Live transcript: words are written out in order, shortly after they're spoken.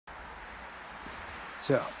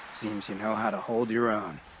So, seems you know how to hold your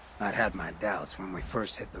own. I'd had my doubts when we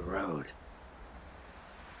first hit the road.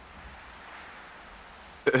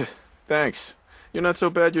 Thanks. You're not so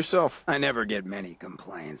bad yourself. I never get many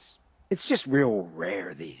complaints. It's just real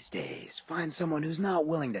rare these days. Find someone who's not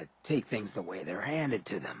willing to take things the way they're handed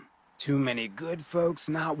to them. Too many good folks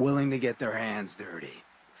not willing to get their hands dirty.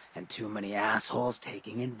 And too many assholes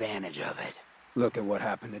taking advantage of it. Look at what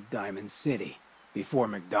happened at Diamond City. Before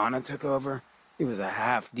McDonough took over, it was a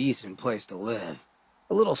half-decent place to live.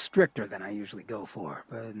 A little stricter than I usually go for,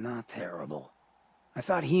 but not terrible. I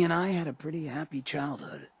thought he and I had a pretty happy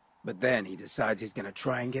childhood. But then he decides he's gonna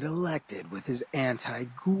try and get elected with his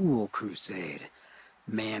anti-ghoul crusade.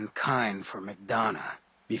 Mankind for McDonough.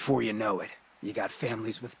 Before you know it, you got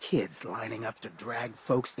families with kids lining up to drag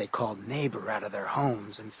folks they called neighbor out of their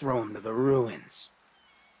homes and throw them to the ruins.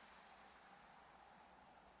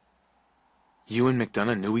 You and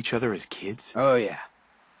McDonough knew each other as kids? Oh yeah.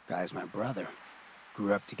 Guy's my brother.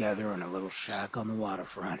 Grew up together in a little shack on the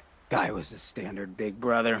waterfront. Guy was the standard big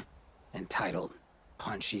brother. Entitled.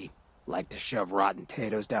 Punchy, liked to shove rotten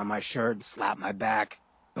potatoes down my shirt and slap my back.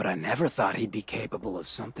 But I never thought he'd be capable of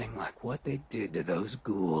something like what they did to those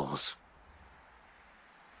ghouls.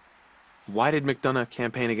 Why did McDonough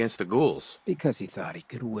campaign against the ghouls? Because he thought he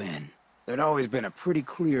could win. There'd always been a pretty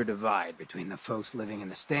clear divide between the folks living in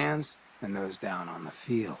the stands and those down on the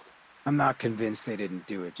field. I'm not convinced they didn't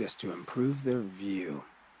do it just to improve their view.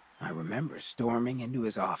 I remember storming into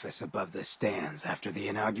his office above the stands after the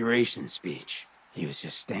inauguration speech. He was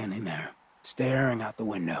just standing there, staring out the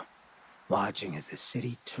window, watching as the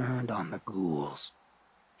city turned on the ghouls.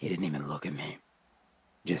 He didn't even look at me.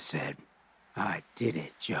 Just said, "I did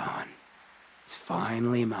it, John. It's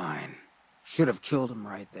finally mine." Should have killed him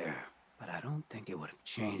right there, but I don't think it would have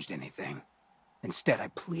changed anything. Instead, I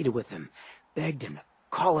pleaded with him, begged him to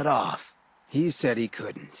call it off. He said he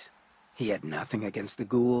couldn't. He had nothing against the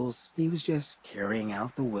ghouls. He was just carrying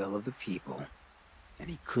out the will of the people. And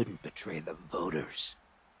he couldn't betray the voters.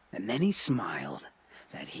 And then he smiled.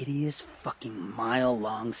 That hideous fucking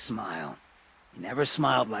mile-long smile. He never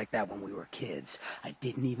smiled like that when we were kids. I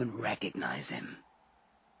didn't even recognize him.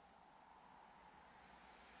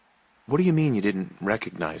 What do you mean you didn't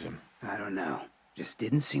recognize him? I don't know. Just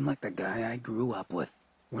didn't seem like the guy I grew up with.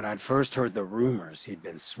 When I'd first heard the rumors he'd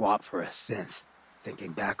been swapped for a synth,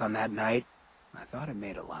 thinking back on that night, I thought it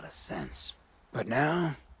made a lot of sense. But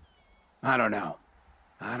now, I don't know.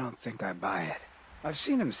 I don't think I buy it. I've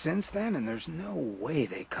seen him since then, and there's no way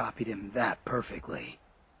they copied him that perfectly.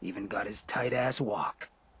 Even got his tight-ass walk.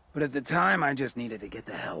 But at the time, I just needed to get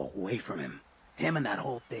the hell away from him. Him and that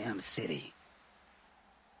whole damn city.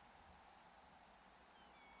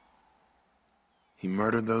 He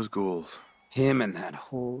murdered those ghouls. Him and that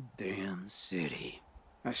whole damn city.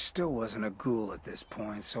 I still wasn't a ghoul at this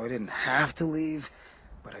point, so I didn't have to leave,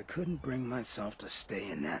 but I couldn't bring myself to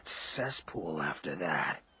stay in that cesspool after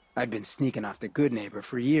that. I'd been sneaking off the Good Neighbor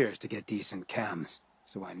for years to get decent chems,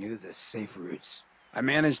 so I knew the safe routes. I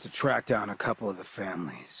managed to track down a couple of the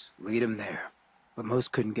families, lead them there, but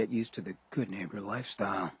most couldn't get used to the Good Neighbor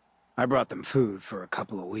lifestyle. I brought them food for a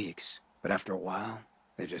couple of weeks, but after a while,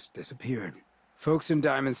 they just disappeared. Folks in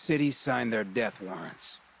Diamond City signed their death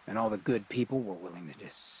warrants, and all the good people were willing to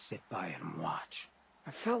just sit by and watch. I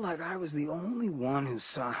felt like I was the only one who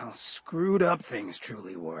saw how screwed up things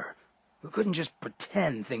truly were, who couldn't just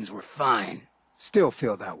pretend things were fine. Still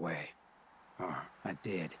feel that way. Or I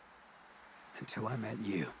did. Until I met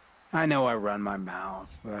you. I know I run my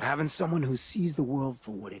mouth, but having someone who sees the world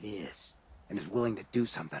for what it is, and is willing to do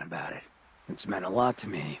something about it, it's meant a lot to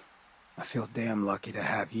me. I feel damn lucky to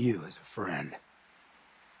have you as a friend.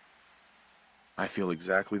 I feel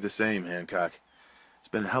exactly the same, Hancock. It's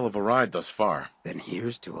been a hell of a ride thus far. Then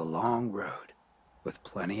here's to a long road, with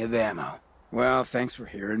plenty of ammo. Well, thanks for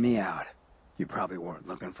hearing me out. You probably weren't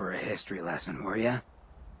looking for a history lesson, were ya?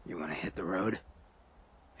 You wanna hit the road?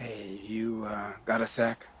 Hey, you, got a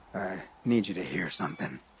sec? I need you to hear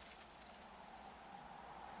something.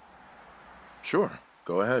 Sure,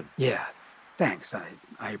 go ahead. Yeah, thanks,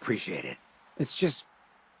 I appreciate it. It's just,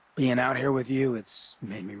 being out here with you, it's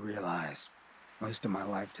made me realize, most of my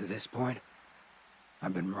life to this point,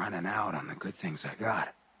 I've been running out on the good things I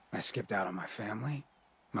got. I skipped out on my family,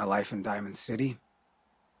 my life in Diamond City,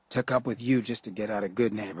 took up with you just to get out of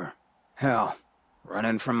Good Neighbor. Hell,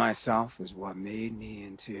 running from myself is what made me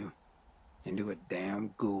into a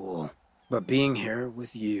damn ghoul. But being here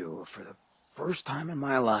with you for the first time in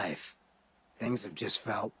my life, things have just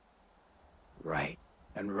felt right.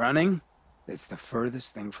 And running, it's the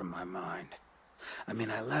furthest thing from my mind. I mean,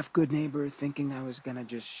 I left Good Neighbor thinking I was gonna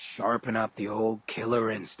just sharpen up the old killer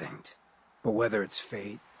instinct. But whether it's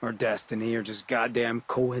fate, or destiny, or just goddamn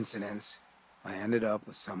coincidence, I ended up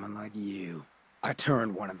with someone like you. I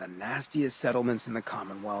turned one of the nastiest settlements in the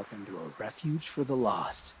Commonwealth into a refuge for the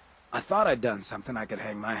lost. I thought I'd done something I could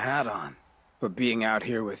hang my hat on. But being out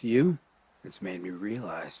here with you, it's made me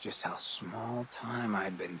realize just how small time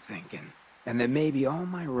I'd been thinking. And that maybe all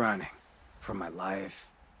my running, from my life,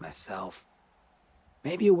 myself,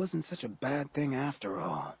 maybe it wasn't such a bad thing after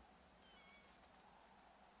all.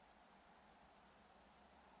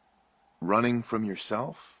 Running from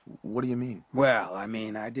yourself? What do you mean? Well, I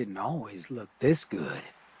mean, I didn't always look this good.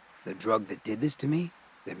 The drug that did this to me,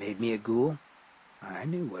 that made me a ghoul, I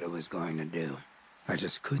knew what it was going to do. I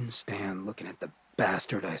just couldn't stand looking at the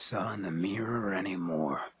bastard I saw in the mirror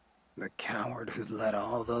anymore. The coward who'd let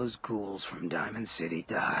all those ghouls from Diamond City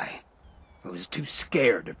die. Who was too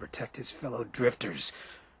scared to protect his fellow drifters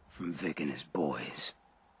from Vic and his boys.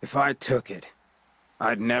 If I took it,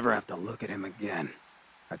 I'd never have to look at him again.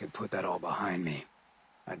 I could put that all behind me.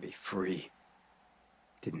 I'd be free.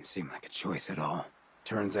 Didn't seem like a choice at all.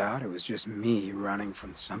 Turns out it was just me running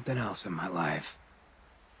from something else in my life.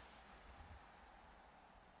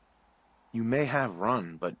 You may have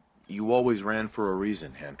run, but you always ran for a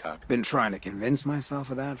reason, Hancock. Been trying to convince myself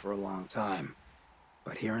of that for a long time.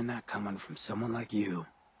 But hearing that coming from someone like you,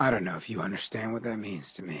 I don't know if you understand what that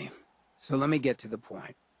means to me. So let me get to the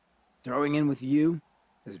point. Throwing in with you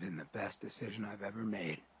has been the best decision I've ever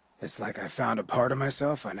made. It's like I found a part of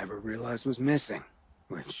myself I never realized was missing,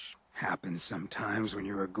 which happens sometimes when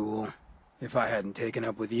you're a ghoul. If I hadn't taken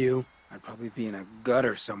up with you, I'd probably be in a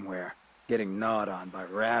gutter somewhere, getting gnawed on by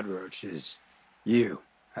rad roaches. You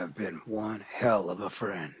have been one hell of a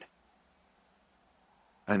friend.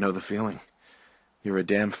 I know the feeling. You're a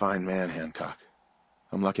damn fine man, Hancock.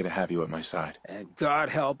 I'm lucky to have you at my side. And God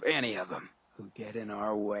help any of them who get in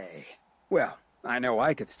our way. Well, I know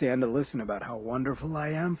I could stand to listen about how wonderful I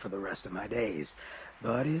am for the rest of my days,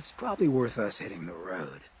 but it's probably worth us hitting the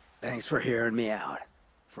road. Thanks for hearing me out,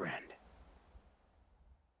 friend.